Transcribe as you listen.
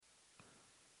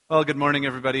Well, good morning,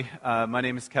 everybody. My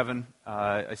name is Kevin.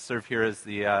 I serve here as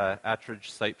the Attridge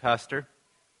site pastor.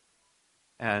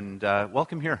 And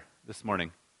welcome here this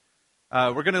morning.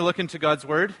 We're going to look into God's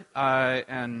Word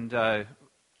and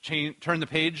turn the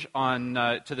page on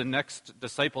to the next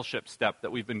discipleship step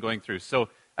that we've been going through. So,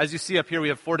 as you see up here, we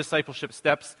have 4 discipleship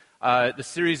steps. The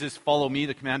series is Follow Me,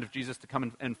 the command of Jesus to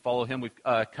come and follow Him. We've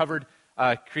covered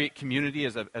create community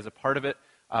as a part of it.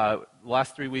 The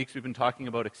last 3 weeks we've been talking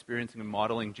about experiencing and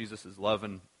modeling Jesus' love,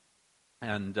 and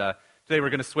today we're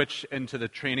going to switch into the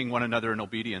training one another in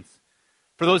obedience.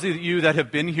 For those of you that have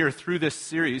been here through this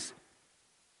series,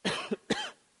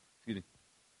 excuse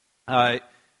me,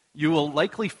 you will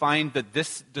likely find that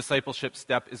this discipleship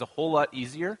step is a whole lot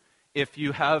easier if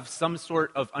you have some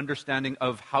sort of understanding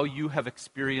of how you have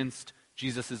experienced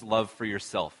Jesus' love for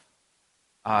yourself.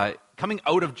 Coming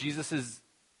out of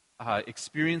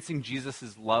experiencing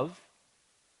Jesus' love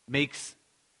makes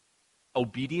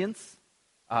obedience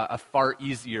a far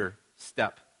easier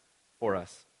step for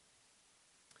us.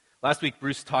 Last week,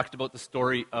 Bruce talked about the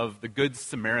story of the Good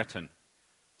Samaritan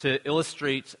to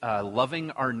illustrate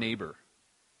loving our neighbor,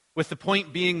 with the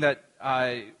point being that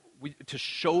to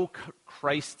show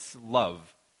Christ's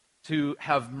love, to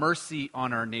have mercy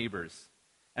on our neighbors.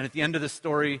 And at the end of the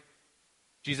story,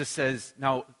 Jesus says,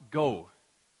 now go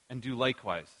and do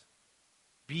likewise.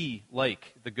 Be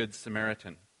like the Good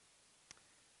Samaritan.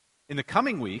 In the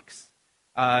coming weeks,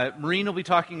 Maureen will be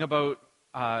talking about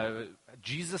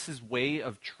Jesus' way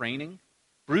of training.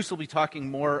 Bruce will be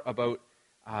talking more about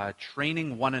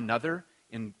training one another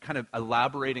in kind of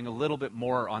elaborating a little bit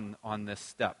more on this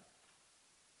step.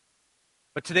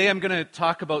 But today I'm going to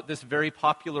talk about this very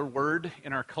popular word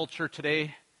in our culture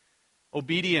today,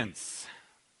 obedience.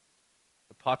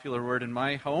 A popular word in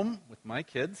my home with my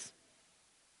kids.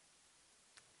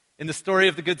 In the story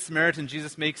of the Good Samaritan,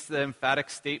 Jesus makes the emphatic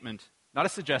statement, not a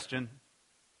suggestion,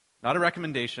 not a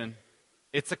recommendation,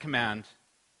 it's a command.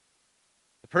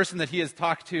 The person that he has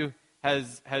talked to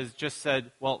has just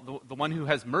said, well, the one who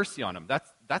has mercy on him,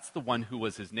 that's the one who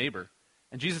was his neighbor.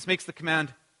 And Jesus makes the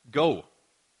command, go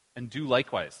and do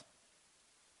likewise.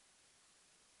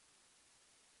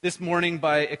 This morning,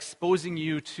 by exposing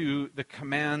you to the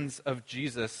commands of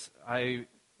Jesus, I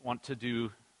want to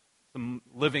do some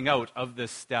living out of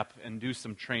this step and do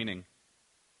some training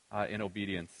in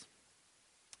obedience.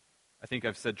 I think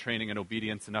I've said training and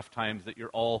obedience enough times that you're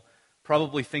all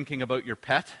probably thinking about your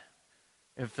pet.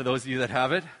 And for those of you that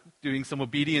have it, doing some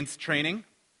obedience training,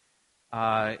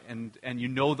 and you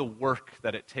know the work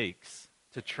that it takes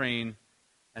to train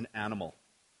an animal.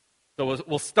 So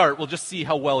we'll start. We'll just see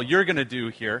how well you're going to do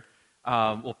here.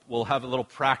 We'll have a little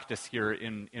practice here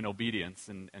in obedience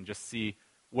and just see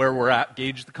where we're at,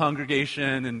 gauge the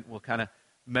congregation, and we'll kind of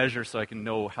measure so I can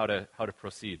know how to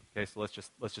proceed. Okay, so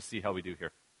let's just see how we do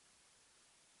here.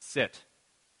 Sit.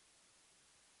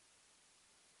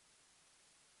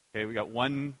 Okay, we got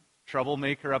one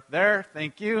troublemaker up there.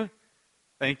 Thank you.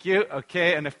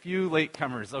 Okay, and a few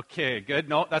latecomers. Okay, good.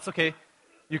 No, that's okay.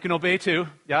 You can obey too.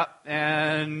 Yeah,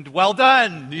 and well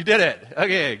done. You did it.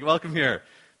 Okay, welcome here.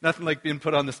 Nothing like being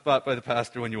put on the spot by the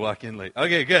pastor when you walk in late.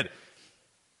 Okay, good.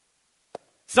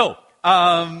 So,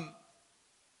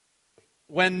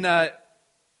 when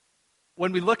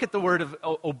we look at the word of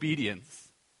obedience,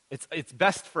 it's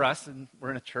best for us, and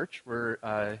we're in a church,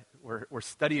 we're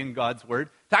studying God's word,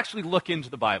 to actually look into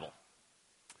the Bible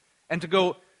and to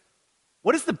go,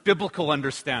 what is the biblical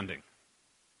understanding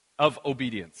of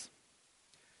obedience?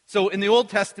 So, in the Old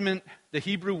Testament, the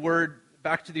Hebrew word,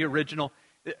 back to the original,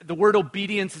 the word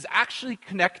obedience is actually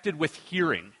connected with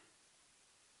hearing.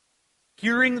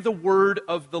 Hearing the word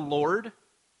of the Lord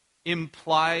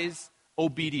implies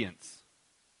obedience.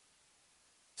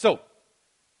 So,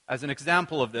 as an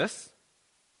example of this,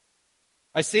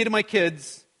 I say to my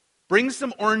kids, bring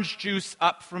some orange juice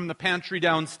up from the pantry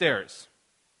downstairs.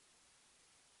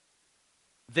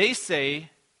 They say,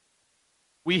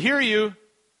 we hear you.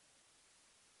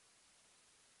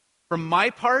 From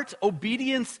my part,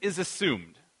 obedience is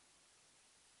assumed.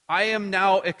 I am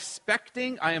now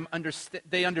expecting,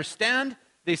 they understand,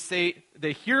 they say,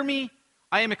 they hear me,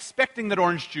 I am expecting that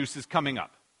orange juice is coming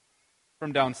up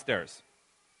from downstairs.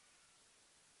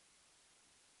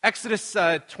 Exodus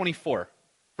 24,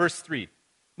 verse 3.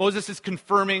 Moses is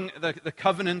confirming the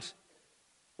covenant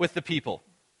with the people.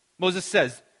 Moses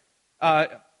says,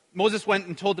 Moses went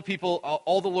and told the people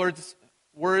all the Lord's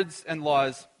words and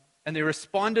laws, and they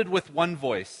responded with one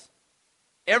voice.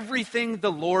 Everything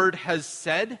the Lord has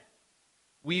said,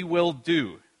 we will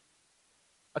do.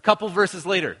 A couple verses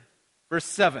later, verse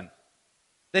 7.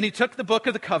 Then he took the book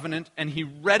of the covenant and he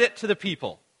read it to the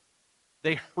people.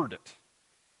 They heard it.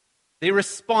 They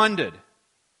responded,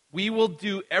 "We will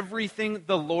do everything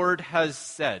the Lord has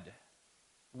said.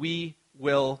 We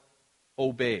will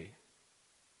obey."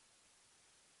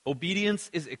 Obedience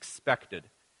is expected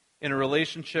in a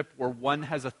relationship where one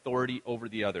has authority over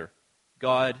the other.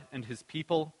 God and his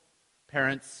people,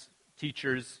 parents,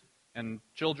 teachers, and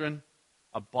children,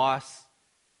 a boss,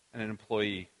 and an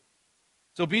employee.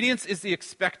 So obedience is the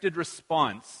expected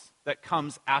response that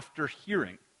comes after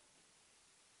hearing.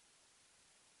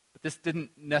 But this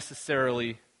didn't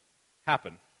necessarily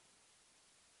happen.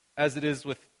 As it is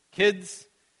with kids,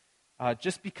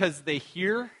 just because they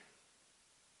hear,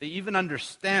 they even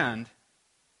understand,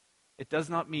 it does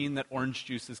not mean that orange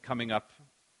juice is coming up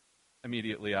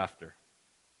immediately after.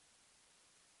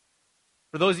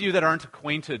 For those of you that aren't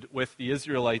acquainted with the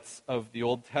Israelites of the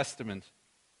Old Testament,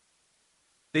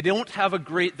 they don't have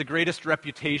the greatest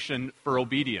reputation for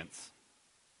obedience.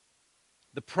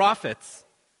 The prophets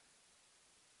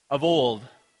of old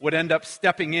would end up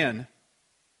stepping in,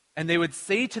 and they would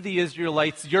say to the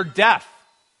Israelites, "You're deaf."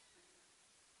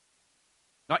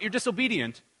 Not you're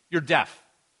disobedient, you're deaf.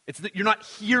 It's that you're not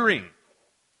hearing.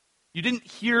 You didn't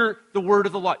hear the word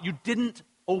of the law. You didn't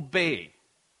obey.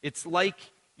 It's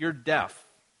like you're deaf.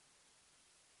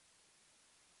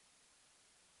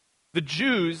 The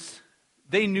Jews,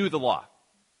 they knew the law.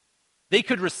 They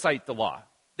could recite the law.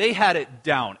 They had it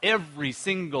down every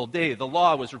single day. The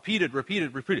law was repeated.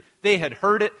 They had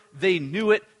heard it. They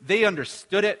knew it. They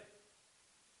understood it.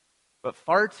 But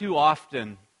far too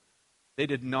often, they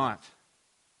did not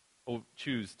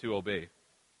choose to obey.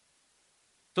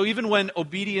 So even when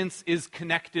obedience is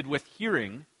connected with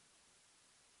hearing,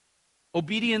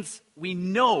 obedience, we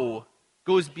know,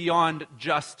 goes beyond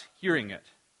just hearing it.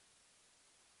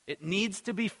 It needs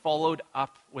to be followed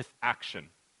up with action.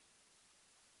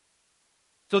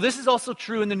 So this is also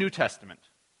true in the New Testament.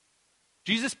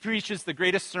 Jesus preaches the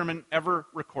greatest sermon ever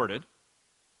recorded,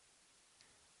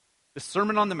 the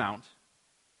Sermon on the Mount,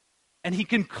 and he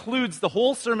concludes the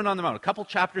whole Sermon on the Mount, a couple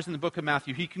chapters in the book of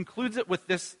Matthew, he concludes it with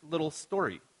this little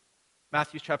story.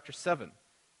 Matthew chapter 7.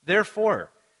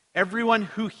 "Therefore, everyone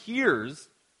who hears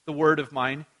the word of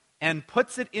mine and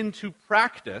puts it into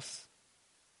practice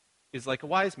is like a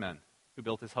wise man who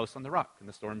built his house on the rock, and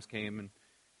the storms came,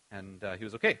 and he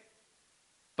was okay.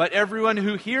 But everyone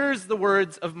who hears the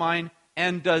words of mine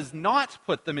and does not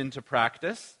put them into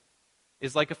practice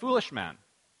is like a foolish man.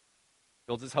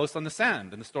 Builds his house on the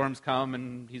sand, and the storms come,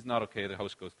 and he's not okay. The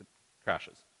house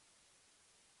crashes."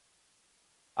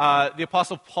 The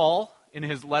Apostle Paul, in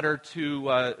his letter to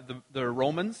the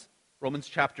Romans, Romans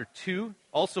chapter 2,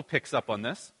 also picks up on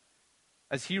this,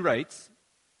 as he writes,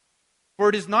 "For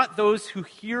it is not those who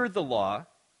hear the law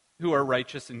who are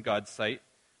righteous in God's sight,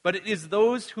 but it is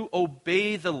those who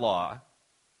obey the law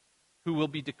who will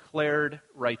be declared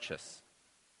righteous."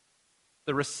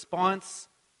 The response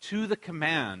to the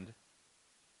command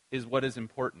is what is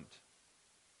important.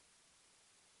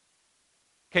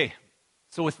 Okay,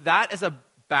 so with that as a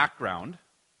background,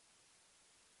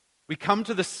 we come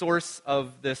to the source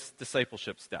of this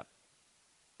discipleship step.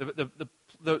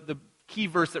 The key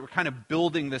verse that we're kind of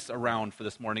building this around for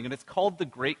this morning, and it's called the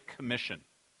Great Commission.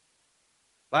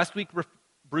 Last week,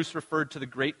 Bruce referred to the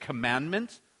Great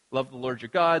Commandment: love the Lord your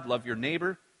God, love your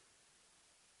neighbor.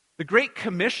 The Great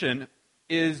Commission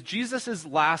is Jesus'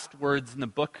 last words in the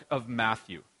book of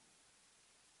Matthew.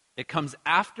 It comes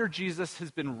after Jesus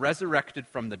has been resurrected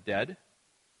from the dead,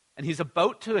 and he's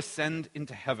about to ascend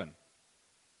into heaven.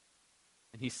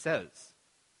 And he says,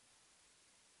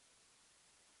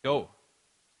 "Go,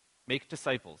 make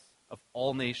disciples of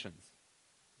all nations,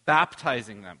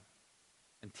 baptizing them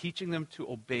and teaching them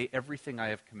to obey everything I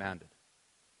have commanded."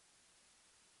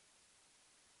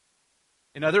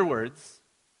 In other words,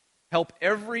 help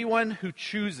everyone who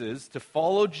chooses to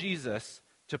follow Jesus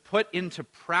to put into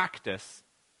practice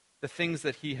the things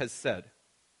that he has said.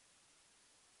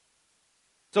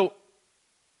 So,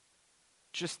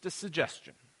 just a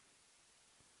suggestion.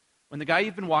 When the guy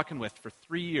you've been walking with for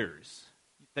 3 years,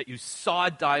 that you saw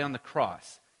die on the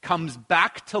cross, comes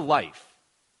back to life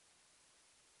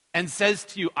and says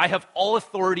to you, "I have all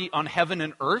authority on heaven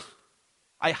and earth,"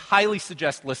 I highly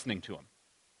suggest listening to him.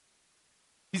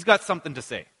 He's got something to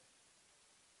say.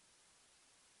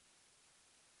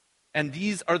 And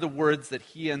these are the words that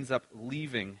he ends up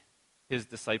leaving his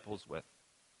disciples with.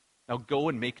 Now go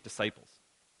and make disciples.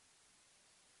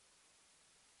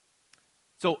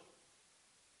 So,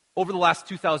 over the last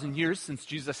 2,000 years since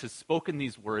Jesus has spoken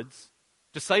these words,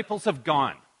 disciples have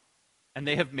gone, and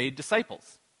they have made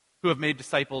disciples, who have made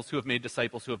disciples, who have made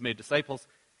disciples, who have made disciples,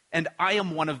 and I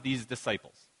am one of these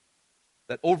disciples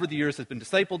that over the years has been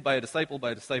discipled by a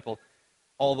disciple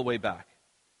all the way back.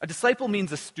 A disciple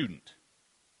means a student.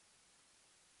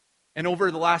 And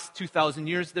over the last 2,000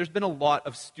 years, there's been a lot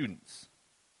of students.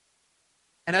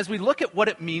 And as we look at what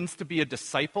it means to be a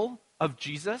disciple of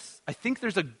Jesus, I think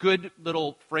there's a good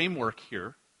little framework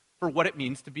here for what it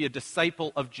means to be a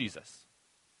disciple of Jesus.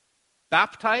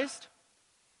 Baptized,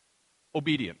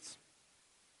 obedience.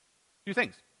 Two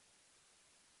things.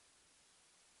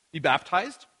 Be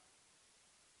baptized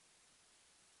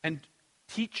and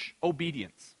teach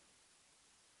obedience.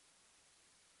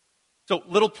 So,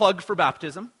 little plug for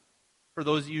baptism for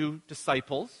those of you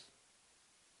disciples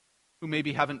who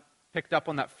maybe haven't picked up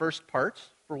on that first part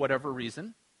for whatever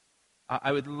reason.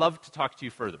 I would love to talk to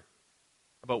you further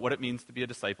about what it means to be a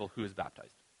disciple who is baptized.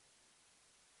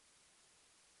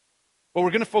 But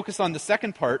we're going to focus on the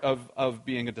second part of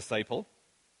being a disciple,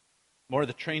 more of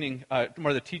the training,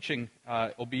 more of the teaching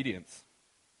obedience.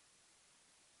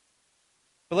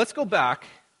 But let's go back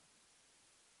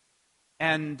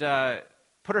and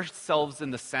put ourselves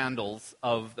in the sandals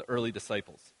of the early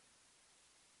disciples.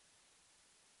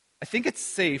 I think it's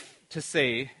safe to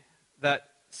say that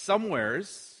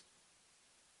somewheres,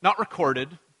 not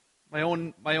recorded, my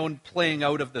own playing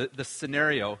out of the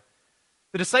scenario,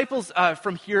 the disciples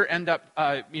from here end up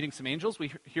meeting some angels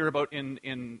we hear about in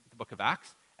the book of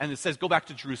Acts, and it says, go back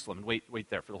to Jerusalem and wait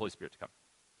there for the Holy Spirit to come.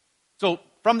 So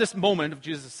from this moment of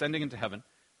Jesus ascending into heaven,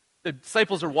 the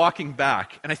disciples are walking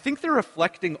back, and I think they're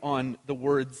reflecting on the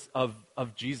words of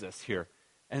Jesus here.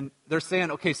 And they're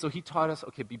saying, okay, so he taught us,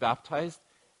 okay, be baptized,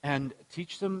 and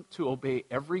teach them to obey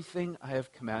everything I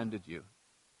have commanded you.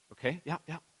 Okay? Yeah.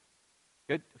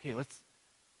 Good. Okay,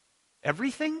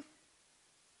 everything?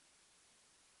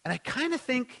 And I kind of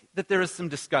think that there is some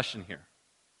discussion here.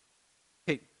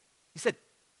 Okay, he said,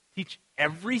 teach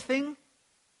everything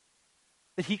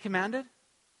that he commanded?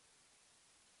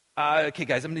 Okay,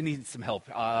 guys, I'm going to need some help.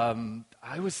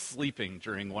 I was sleeping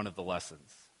during one of the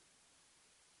lessons.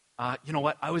 You know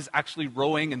what? I was actually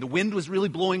rowing, and the wind was really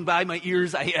blowing by my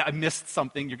ears. I missed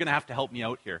something. You're going to have to help me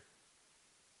out here.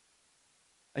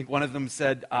 I think one of them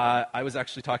said, I was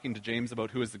actually talking to James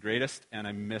about who is the greatest, and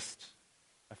I missed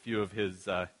a few of his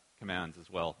commands as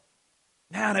well.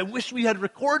 Man, I wish we had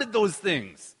recorded those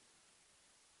things.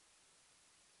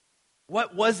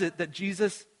 What was it that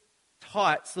Jesus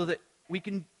taught so that we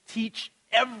can teach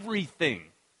everything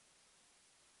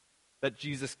that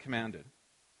Jesus commanded?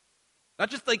 Not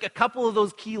just like a couple of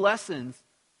those key lessons.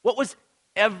 What was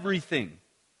everything?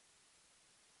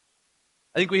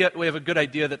 I think we have a good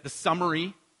idea that the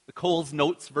summary, the Coles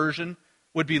Notes version,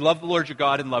 would be love the Lord your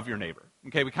God and love your neighbor.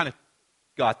 Okay, we kind of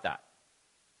got that.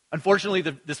 Unfortunately,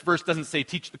 this verse doesn't say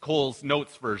teach the Coles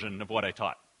Notes version of what I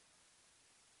taught.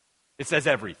 It says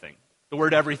everything. The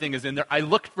word everything is in there. I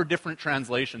looked for different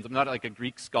translations. I'm not like a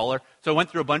Greek scholar, so I went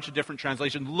through a bunch of different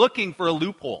translations looking for a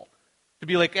loophole to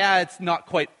be like, it's not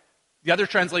quite. The other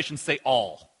translations say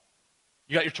all.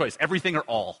 You got your choice, everything or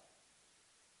all.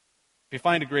 If you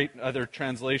find a great other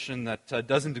translation that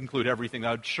doesn't include everything,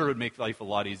 that would make life a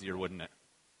lot easier, wouldn't it?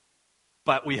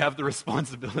 But we have the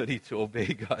responsibility to obey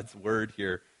God's word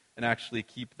here and actually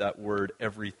keep that word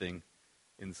everything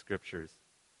in Scriptures.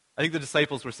 I think the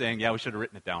disciples were saying, we should have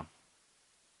written it down.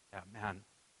 Yeah, man.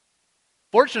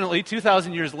 Fortunately,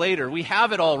 2,000 years later, we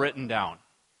have it all written down.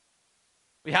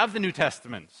 We have the New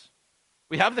Testament.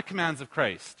 We have the commands of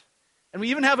Christ. And we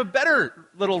even have a better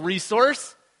little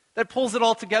resource that pulls it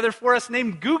all together for us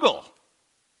named Google.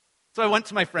 So I went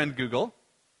to my friend Google.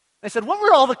 I said, what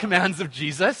were all the commands of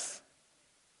Jesus?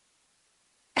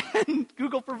 And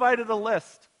Google provided a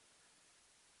list.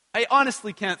 I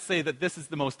honestly can't say that this is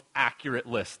the most accurate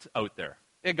list out there.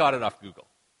 It got it off Google.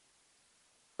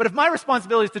 But if my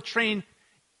responsibility is to train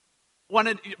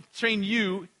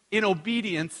you in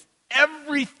obedience,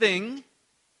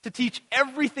 to teach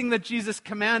everything that Jesus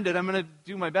commanded, I'm going to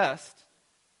do my best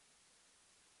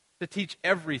to teach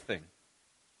everything.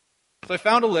 So I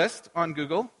found a list on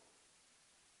Google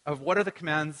of what are the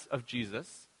commands of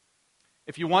Jesus.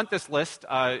 If you want this list,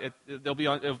 it'll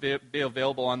be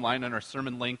available online on our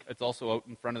sermon link. It's also out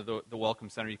in front of the Welcome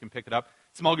Center. You can pick it up.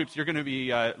 Small groups, you're going to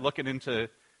be looking into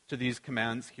these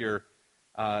commands here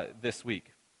this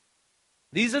week.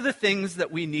 These are the things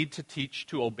that we need to teach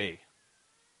to obey.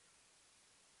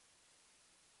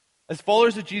 As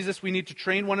followers of Jesus, we need to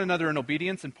train one another in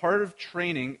obedience, and part of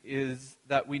training is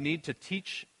that we need to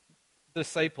teach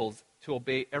disciples to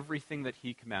obey everything that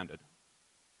he commanded.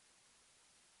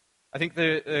 I think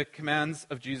the commands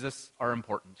of Jesus are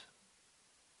important.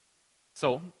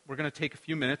 So, we're going to take a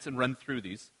few minutes and run through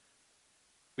these.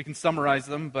 We can summarize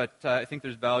them, but I think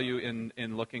there's value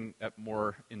in looking at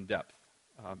more in depth.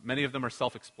 Many of them are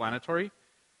self-explanatory,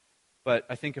 But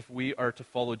I think if we are to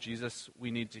follow Jesus,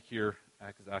 we need to hear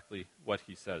exactly what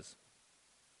he says.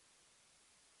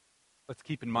 Let's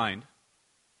keep in mind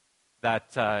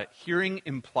that hearing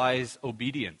implies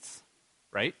obedience,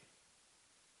 right?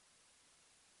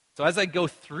 So as I go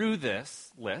through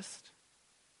this list,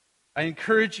 I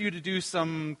encourage you to do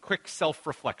some quick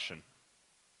self-reflection.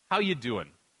 How are you doing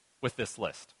with this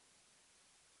list?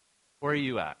 Where are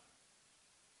you at?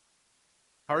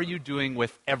 How are you doing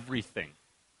with everything?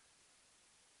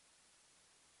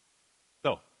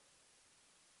 So,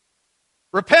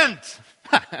 repent!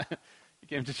 You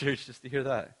came to church just to hear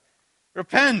that.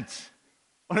 Repent!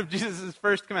 One of Jesus'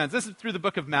 first commands. This is through the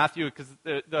book of Matthew, because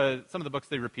some of the books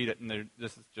they repeat it, and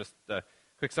this is just a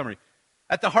quick summary.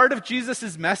 At the heart of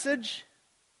Jesus' message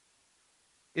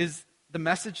is the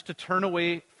message to turn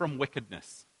away from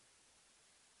wickedness.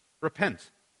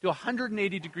 Repent. Do a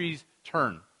 180 degrees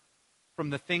turn from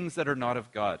the things that are not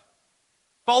of God.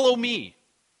 Follow me.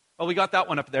 Well, we got that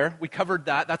one up there. We covered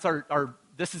that. That's our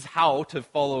this is how to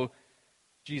follow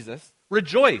Jesus.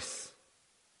 Rejoice.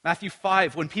 Matthew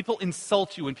 5, when people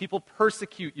insult you, when people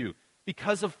persecute you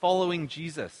because of following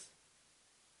Jesus.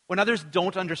 When others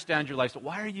don't understand your life, so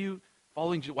why are you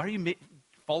following Jesus? Why are you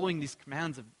following these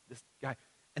commands of this guy?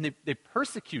 And they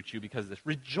persecute you because of this.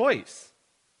 Rejoice.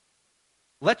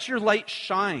 Let your light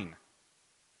shine.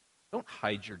 Don't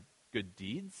hide your good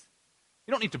deeds.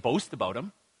 You don't need to boast about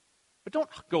them. But don't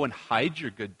go and hide your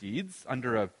good deeds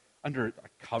under a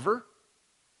cover.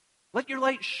 Let your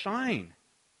light shine.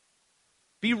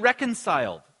 Be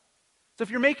reconciled. So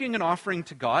if you're making an offering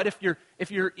to God,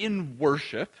 if you're in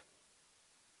worship,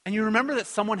 and you remember that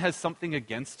someone has something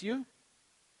against you,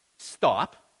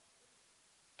 stop.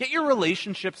 Get your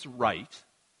relationships right.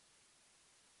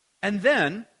 And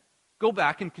then go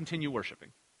back and continue worshiping.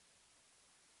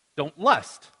 Don't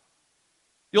lust.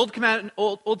 The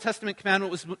Old Testament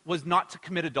commandment was not to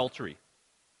commit adultery.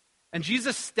 And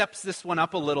Jesus steps this one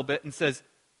up a little bit and says,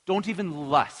 don't even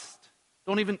lust.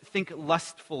 Don't even think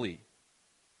lustfully.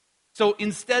 So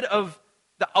instead of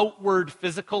the outward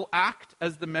physical act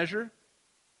as the measure,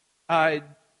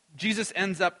 Jesus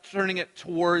ends up turning it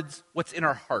towards what's in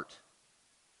our heart,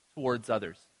 towards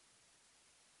others.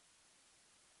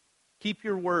 Keep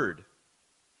your word.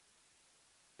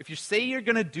 If you say you're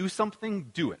going to do something,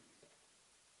 do it.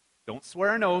 Don't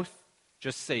swear an oath.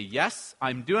 Just say, yes,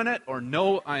 I'm doing it, or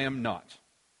no, I am not.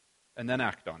 And then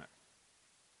act on it.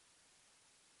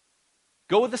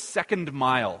 Go the second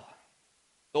mile.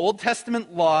 The Old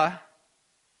Testament law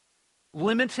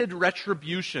limited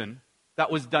retribution that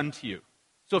was done to you.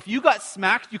 So if you got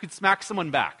smacked, you could smack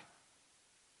someone back.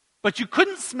 But you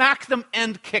couldn't smack them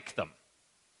and kick them.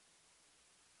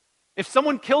 If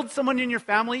someone killed someone in your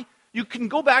family, you can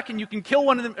go back and you can kill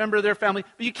one of the member of their family,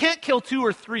 but you can't kill 2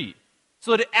 or 3,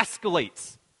 so that it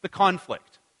escalates the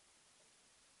conflict.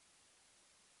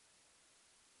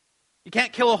 You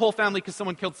can't kill a whole family because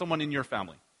someone killed someone in your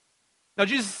family. Now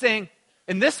Jesus is saying,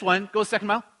 in this one, go a second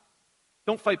mile,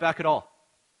 don't fight back at all.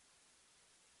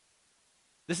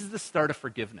 This is the start of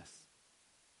forgiveness.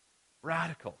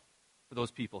 Radical for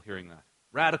those people hearing that.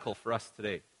 Radical for us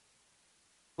today.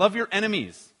 Love your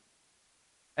enemies.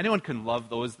 Anyone can love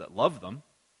those that love them.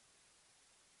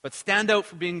 But stand out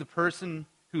for being the person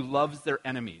who loves their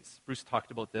enemies. Bruce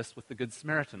talked about this with the Good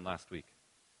Samaritan last week.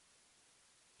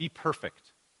 Be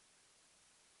perfect.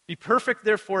 Be perfect,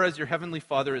 therefore, as your heavenly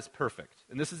Father is perfect.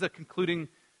 And this is a concluding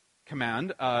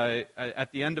command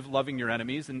at the end of loving your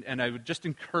enemies. And I would just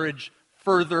encourage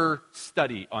further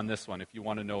study on this one if you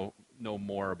want to know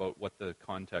more about what the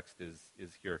context is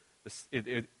here.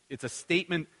 It's a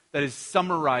statement that is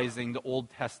summarizing the Old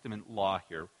Testament law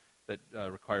here that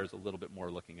requires a little bit more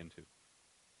looking into.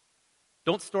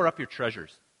 Don't store up your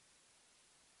treasures.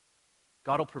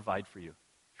 God will provide for you.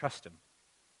 Trust Him.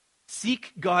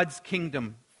 Seek God's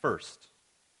kingdom first.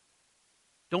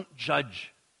 Don't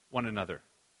judge one another.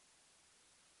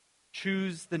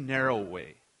 Choose the narrow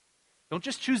way. Don't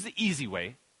just choose the easy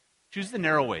way. Choose the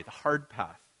narrow way, the hard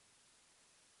path.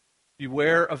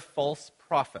 Beware of false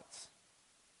prophets.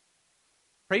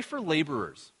 Pray for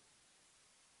laborers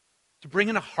to bring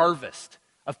in a harvest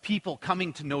of people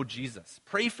coming to know Jesus.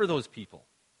 Pray for those people.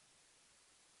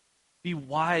 Be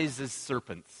wise as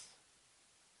serpents.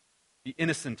 Be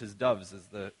innocent as doves is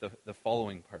the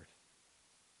following part.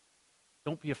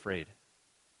 Don't be afraid.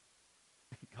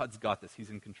 God's got this. He's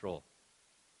in control.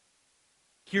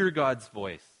 Hear God's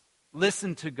voice.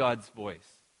 Listen to God's voice.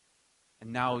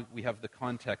 And now we have the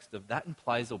context of that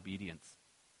implies obedience.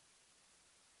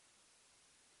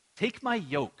 Take my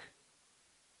yoke.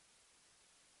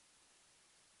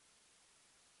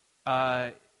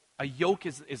 A yoke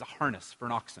is a harness for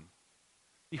an oxen.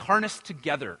 Be harnessed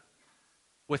together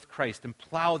with Christ and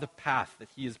plow the path that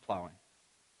he is plowing.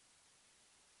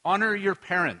 Honor your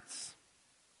parents.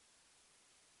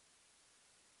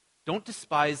 Don't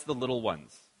despise the little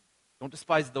ones. Don't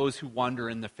despise those who wander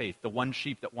in the faith, the one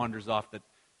sheep that wanders off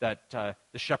that the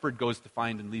shepherd goes to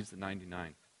find and leaves the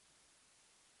 99.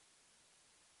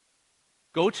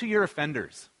 Go to your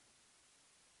offenders.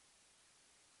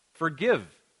 Forgive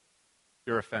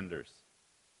your offenders.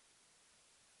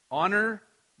 Honor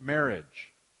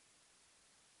marriage.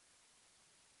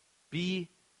 Be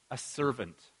a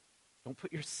servant. Don't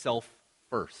put yourself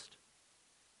first.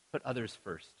 Put others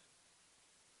first.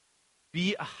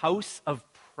 Be a house of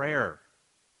prayer.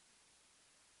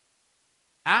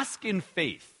 Ask in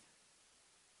faith.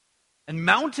 And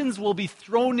mountains will be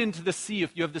thrown into the sea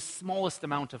if you have the smallest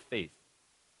amount of faith.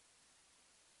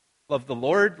 Love the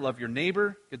Lord, love your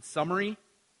neighbor. Good summary.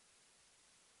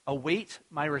 Await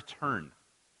my return.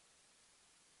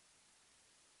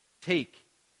 Take,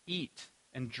 eat,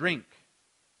 and drink.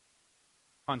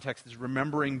 Context is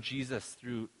remembering Jesus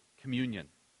through communion,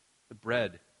 the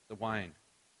bread, the wine.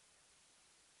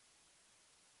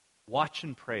 Watch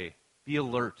and pray. Be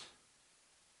alert.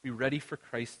 Be ready for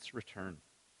Christ's return.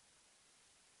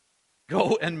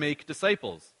 Go and make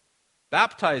disciples.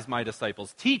 Baptize my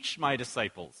disciples. Teach my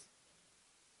disciples.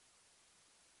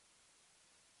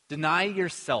 Deny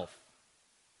yourself.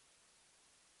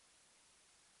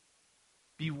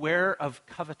 Beware of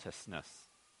covetousness.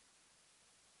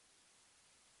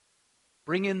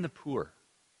 Bring in the poor.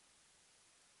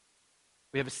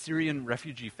 We have a Syrian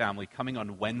refugee family coming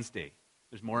on Wednesday.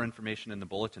 There's more information in the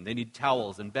bulletin. They need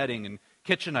towels and bedding and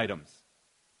kitchen items.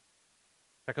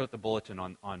 Check out the bulletin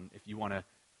on if you want to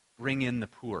bring in the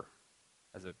poor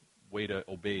as a way to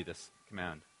obey this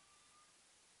command.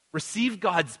 Receive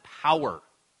God's power.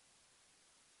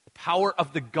 The power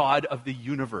of the God of the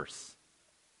universe.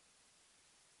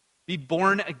 Be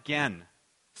born again.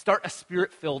 Start a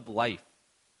spirit-filled life.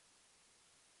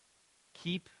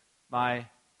 Keep my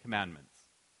commandments.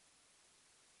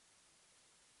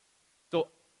 So,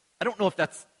 I don't know if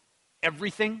that's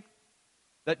everything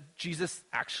that Jesus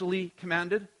actually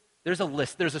commanded. There's a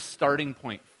list, there's a starting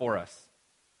point for us.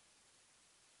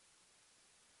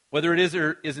 Whether it is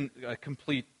or isn't a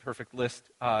complete, perfect list,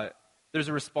 there's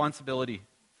a responsibility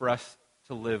for us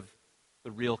to live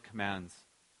the real commands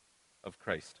of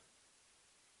Christ.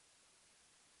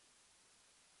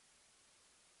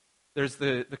 There's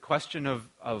the question of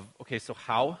okay, so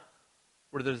how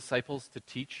were the disciples to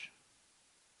teach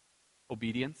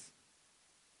obedience?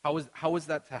 How is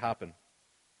that to happen?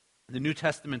 The New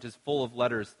Testament is full of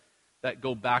letters that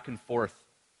go back and forth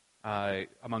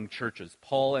among churches.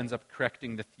 Paul ends up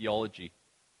correcting the theology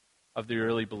of the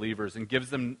early believers and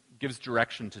gives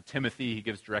direction to Timothy. He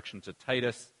gives direction to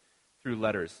Titus through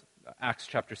letters. Acts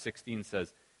chapter 16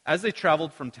 says, "As they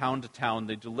traveled from town to town,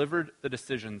 they delivered the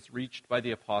decisions reached by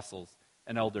the apostles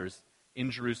and elders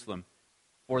in Jerusalem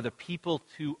for the people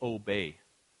to obey."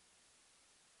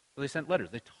 So they sent letters.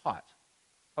 They taught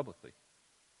publicly.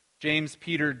 James,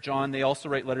 Peter, John, they also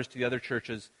write letters to the other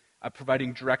churches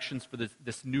providing directions for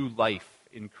this new life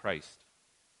in Christ.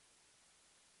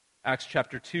 Acts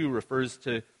chapter 2 refers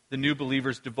to the new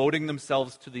believers devoting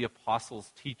themselves to the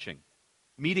apostles' teaching,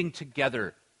 meeting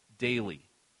together daily.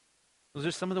 Those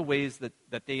are some of the ways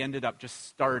that they ended up just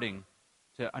starting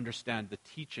to understand the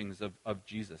teachings of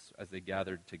Jesus as they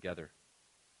gathered together.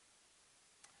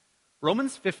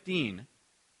 Romans 15,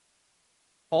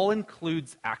 Paul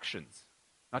includes actions.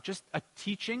 Not just a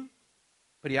teaching,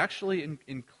 but he actually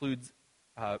includes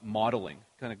modeling.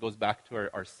 Kind of goes back to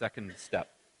our second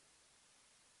step.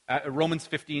 Romans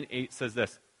 15:8 says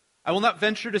this, "I will not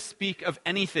venture to speak of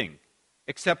anything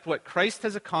except what Christ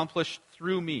has accomplished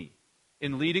through me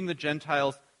in leading the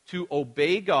Gentiles to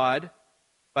obey God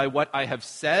by what I have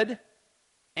said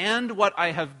and what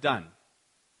I have done."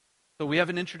 So we have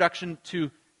an introduction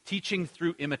to teaching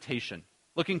through imitation,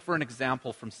 looking for an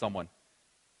example from someone.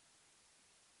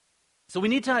 So we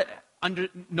need to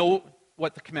know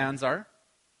what the commands are.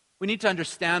 We need to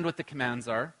understand what the commands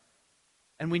are.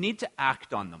 And we need to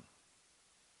act on them.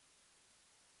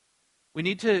 We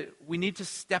need to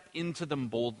step into them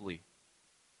boldly,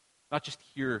 not just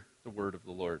hear the word of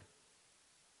the Lord.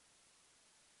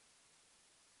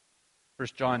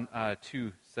 1 John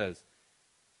 2 says,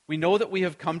 "We know that we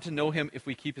have come to know him if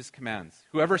we keep his commands.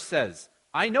 Whoever says,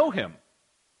 'I know him,'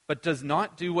 but does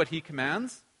not do what he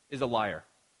commands is a liar,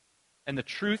 and the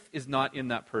truth is not in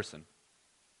that person.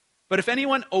 But if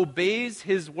anyone obeys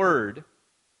his word,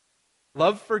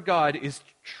 love for God is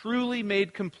truly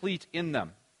made complete in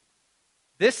them.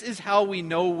 This is how we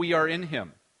know we are in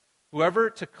him. Whoever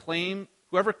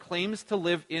Whoever claims to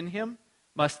live in him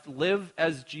must live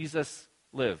as Jesus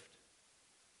lived.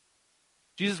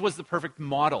 Jesus was the perfect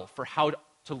model for how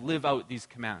to live out these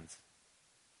commands.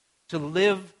 To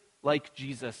live like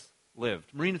Jesus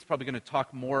lived. Marina's probably going to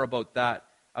talk more about that,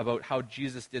 about how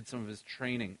Jesus did some of his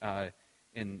training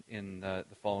in the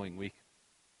following week.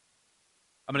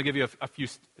 I'm going to give you a few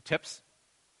tips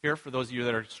here for those of you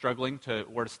that are struggling to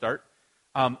where to start.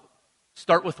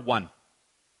 Start with one.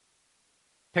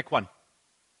 Pick one.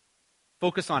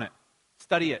 Focus on it.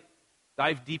 Study it.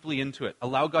 Dive deeply into it.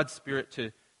 Allow God's Spirit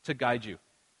to guide you.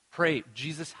 Pray,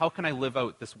 Jesus, how can I live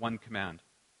out this one command?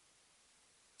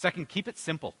 Second, keep it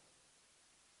simple.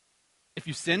 If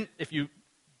you sin, if you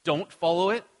don't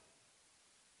follow it,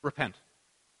 repent.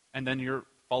 And then you're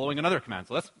following another command.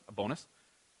 So that's a bonus.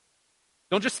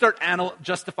 Don't just start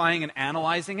justifying and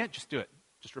analyzing it. Just do it.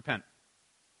 Just repent.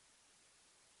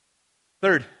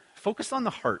 Third, focus on the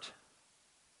heart.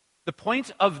 The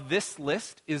point of this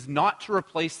list is not to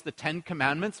replace the 10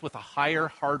 Commandments with a higher,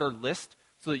 harder list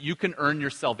so that you can earn your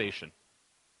salvation.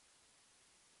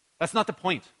 That's not the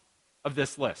point of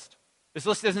this list. This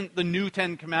list isn't the new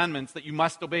 10 Commandments that you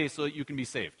must obey so that you can be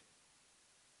saved.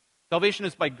 Salvation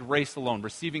is by grace alone,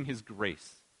 receiving his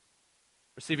grace,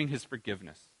 receiving his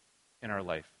forgiveness in our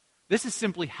life. This is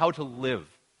simply how to live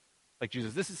like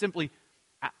Jesus. This is simply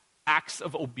acts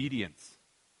of obedience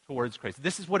towards Christ.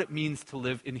 This is what it means to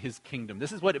live in his kingdom.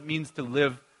 This is what it means to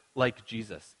live like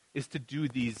Jesus, is to do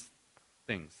these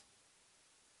things.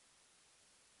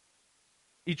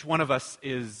 Each one of us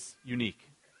is unique.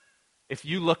 If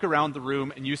you look around the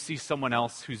room and you see someone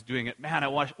else who's doing it, man,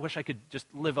 I wish I could just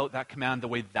live out that command the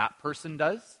way that person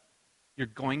does, you're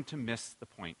going to miss the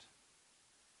point.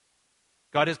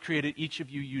 God has created each of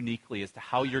you uniquely as to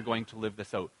how you're going to live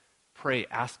this out. Pray,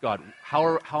 ask God,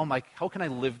 how can I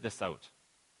live this out?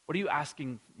 What are you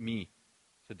asking me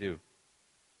to do?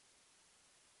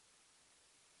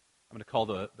 I'm going to call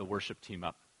the worship team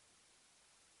up.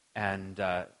 And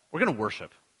we're going to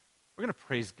worship. We're going to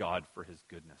praise God for his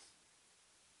goodness.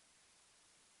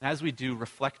 And as we do,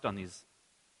 reflect on these.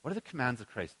 What are the commands of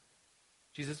Christ?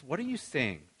 Jesus, what are you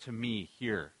saying to me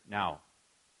here, now?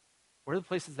 What are the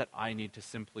places that I need to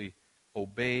simply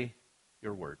obey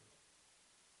your word?